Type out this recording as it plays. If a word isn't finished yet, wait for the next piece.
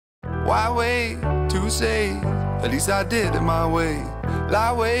Why wait to say? At least I did it my way.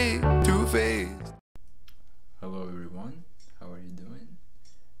 Lie way too fast. Hello everyone, how are you doing?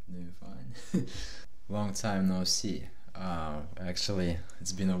 Doing fine? Long time no see. Actually,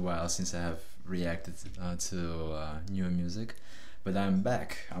 it's been a while since I have reacted to new music, but I'm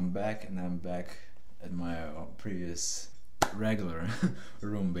back and I'm back at my previous regular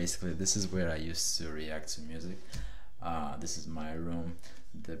room. Basically, this is where I used to react to music. This is my room.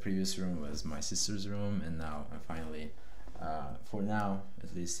 The previous room was my sister's room, and now I finally, for now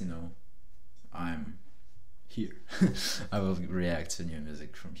at least, you know, I'm here. I will react to new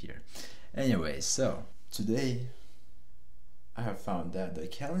music from here. Anyway, so today I have found out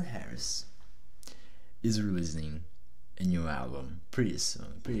that Khalid is releasing a new album pretty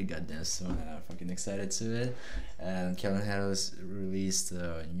soon, pretty goddamn soon, and I'm fucking excited to it. And Khalid released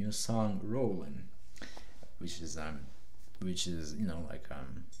a new song, Rollin, which is you know, like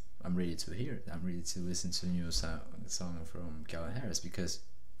I'm ready to hear it. I'm ready to listen to a new song from Khalid because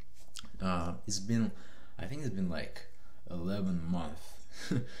it's been, I think it's been like 11 months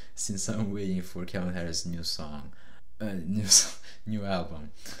since I'm waiting for Khalid's new song, new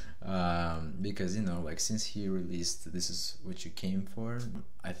album. Because, you know, like, since he released This Is What You Came For,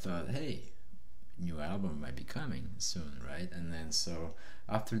 I thought, hey, new album might be coming soon, right? And then so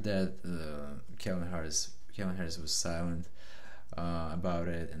after that, Khalid was silent about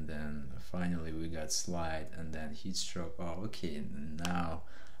it, and then finally we got Slide, and then Heatstroke. Oh, okay, now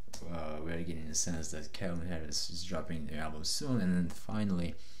we're getting a sense that Khalid is dropping the album soon. And then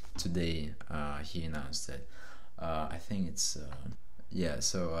finally today he announced that I think it's yeah,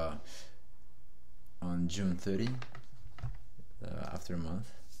 so on June 30, after a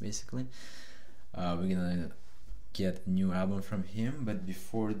month basically, we're gonna get a new album from him. But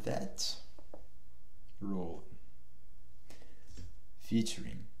before that, Rollin,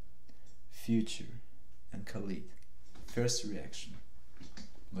 featuring Future and Khalid. First reaction.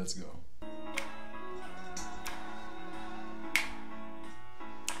 Let's go.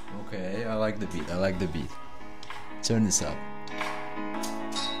 Okay, I like the beat. Turn this up.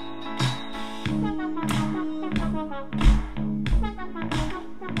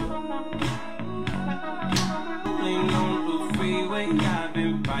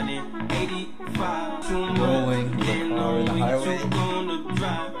 Rolling the car in the highway.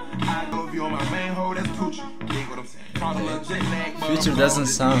 Future doesn't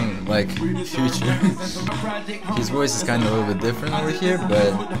sound like Future. His voice is kind of a little bit different over here,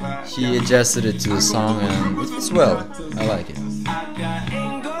 but he adjusted it to the song and it fits well. I like it.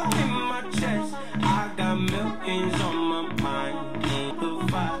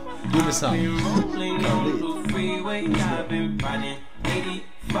 Give me some. Hey.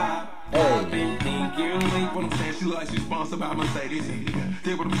 What I'm saying, she like she's sponsored by Mercedes.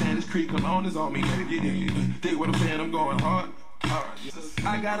 Dig what I'm saying, this creek alone is on me, baby. Get it. Dig what I'm saying, I'm going hard.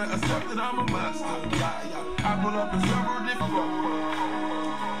 I gotta accept that I'm a monster. I pull up in several different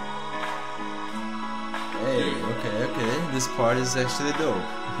Hey, okay. This part is actually dope.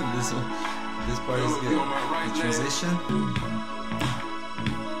 this part is good. The transition.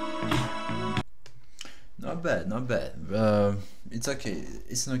 Not bad. It's okay.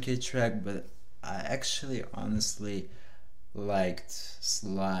 It's an okay track, but I actually honestly liked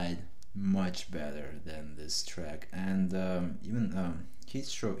Slide much better than this track, and even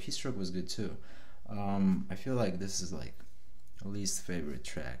Heatstroke was good too. I feel like this is like a least favorite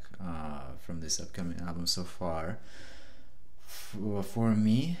track from this upcoming album so far for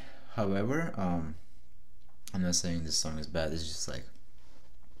me. However, I'm not saying this song is bad. It's just like,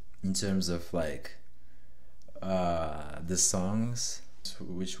 in terms of like the songs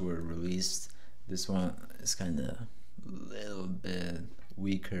which were released, this one is kind of a little bit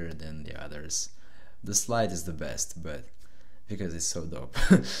weaker than the others. The Slide is the best, but because it's so dope,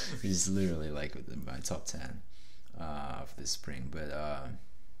 it's literally like my top 10 of this spring. But I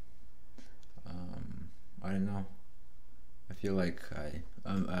don't know. I feel like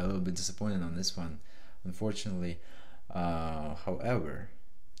I'm a little bit disappointed on this one, unfortunately. However,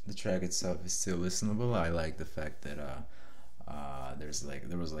 the track itself is still listenable. I like the fact that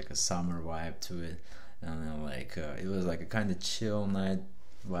there was like a summer vibe to it, and then like it was like a kind of chill night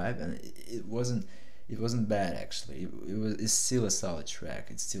vibe, and it wasn't bad actually. It's still a solid track.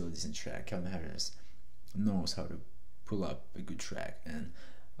 It's still a decent track. Khalid knows how to pull up a good track, and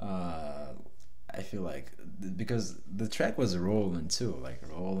I feel like because the track was rolling too, like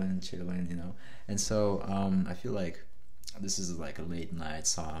rolling, chilling, you know, and so I feel like this is like a late night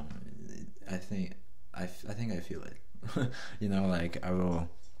song. I think I feel it. You know, like I will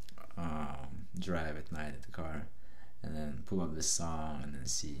drive at night at the car and then pull up this song and then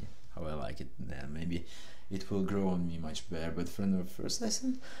see how I like it, then maybe it will grow on me much better. But from the first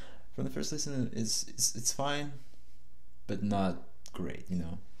lesson, it's fine, but not great, you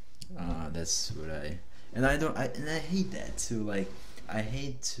know. That's what I hate that too. Like, I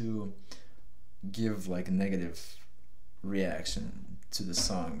hate to give like a negative reaction to the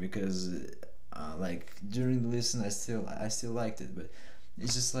song, because like during the listen I still liked it, but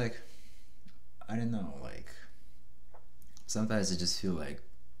it's just like, I don't know, like sometimes I just feel like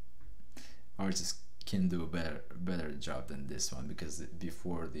artists can do a better job than this one, because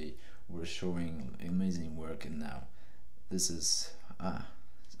before they were showing amazing work, and now this is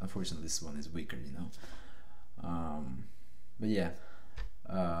unfortunately this one is weaker, you know. But yeah,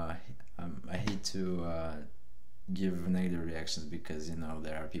 I hate to give negative reactions, because, you know,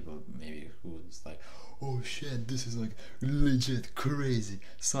 there are people maybe who's like, oh shit, this is like legit crazy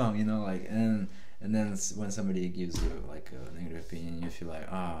song, you know, like, and then when somebody gives you like a negative opinion, you feel like,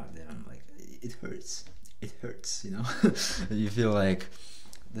 damn, like it hurts, you know. You feel like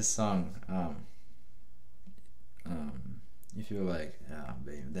this song, you feel like,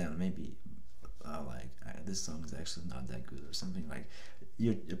 then maybe this song is actually not that good, or something. Like,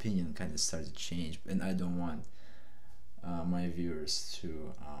 your opinion kind of starts to change, and I don't want my viewers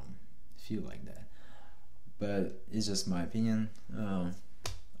to feel like that. But it's just my opinion.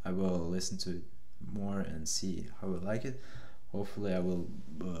 I will listen to it more and see how I like it. Hopefully I will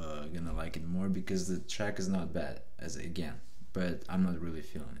gonna like it more, because the track is not bad, as again, but I'm not really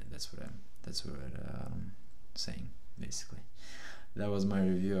feeling it. That's what I'm saying, basically. That was my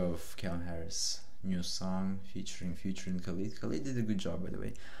review of Calvin Harris' new song featuring Khalid. Khalid did a good job, by the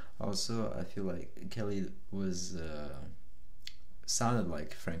way. Also, I feel like Khalid was sounded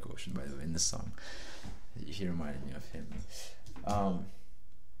like Frank Ocean, by the way, in the song. He reminded me of him.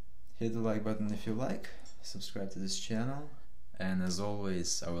 Hit the like button if you like. Subscribe to this channel. And as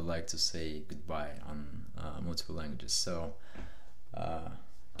always, I would like to say goodbye on multiple languages. So,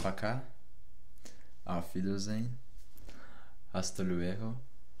 пока, auf Wiedersehen, hasta luego,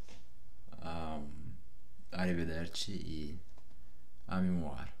 arrivederci e a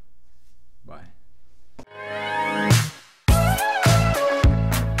memoir. Bye.